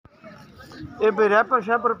ये भाई रैपर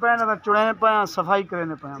शैपर पैने तो चुड़ैने पाया सफाई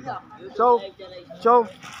करने पाया चो चो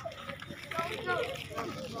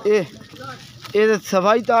ये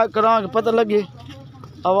सफाई ता करा के पता लगे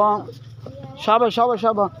आवाम शाबाश शाबाश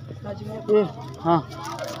शाबाश ये हाँ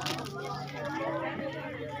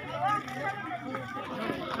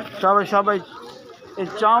शाबाश शाबाश ये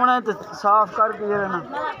चावना तो साफ करके ये रहना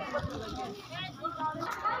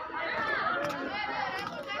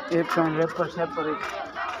एक पैन रैपर शैपर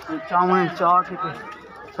चावने चाह के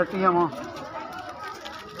सटिया वहाँ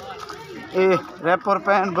ये रैपर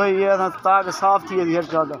पैन भाई ये ताक साफ थी हर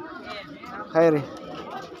ज़्यादा खैर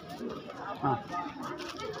हाँ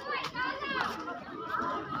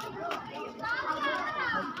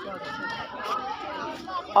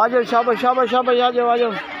आ जाओ शाबाश शाबाश शाबाश आ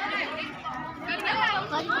जाओ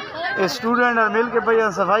स्टूडेंट और मिल के भैया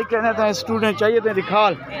सफाई कहने तो स्टूडेंट चाहिए थे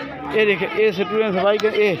दिखाल ये देखे ये स्टूडेंट सफाई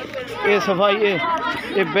कर ये सफाई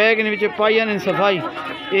ये बैग नीचे पाई ने सफाई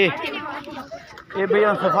ये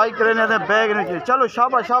भैया सफाई करने थे बैग नीचे चलो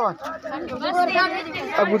शाबाश शाबाश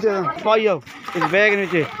अगू पाई आओ इस बैग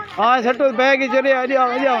नीचे हाँ सटो बैग चले आ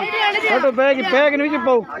जाओ सटो बैग नीचे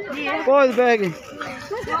पाओ इस बैग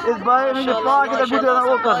इस बैग नीचे पा के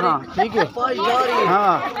वो करना ठीक है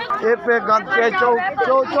हाँ ये पे गंद के चो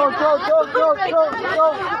चो चो चो चो चो चो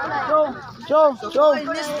चो चो चो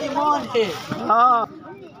हाँ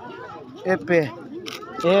ये पे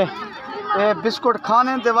ये बिस्कुट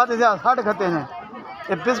खाने ते वाते से हट खाते हैं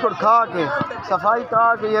ये बिस्कुट खा के सफाई का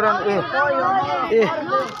के ये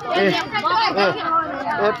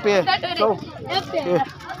पे चो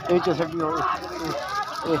ये सकी हो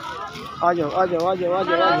आ जाओ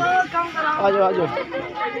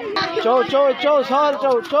चो चो चो सार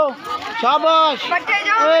चो चो शाबाश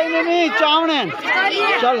नहीं चावने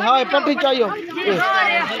चल हाँ पट्टी चाहिए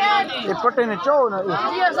ये पट्टी ने चो ना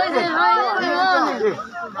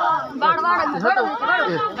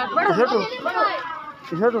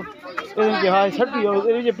हाँ सटी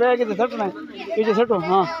ये पैर के सटना ये सटो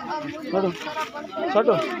हाँ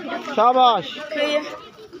सटो शाबाश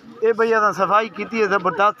ये भैया तो सफाई की है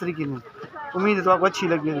जबरदस्त तरीके ने उम्मीद है तो आपको अच्छी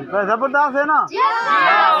लगी है जबरदस्त है ना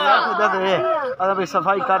अरे भाई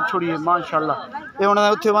सफाई कर छोड़िए माशाल्लाह ये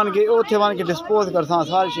उन्होंने उत्थे बन के डिस्पोज करता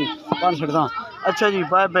सारी चीज बन छड़ता अच्छा जी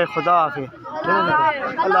बाय बाय खुदा हाफिज़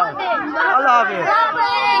अल्लाह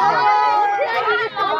हाफिज़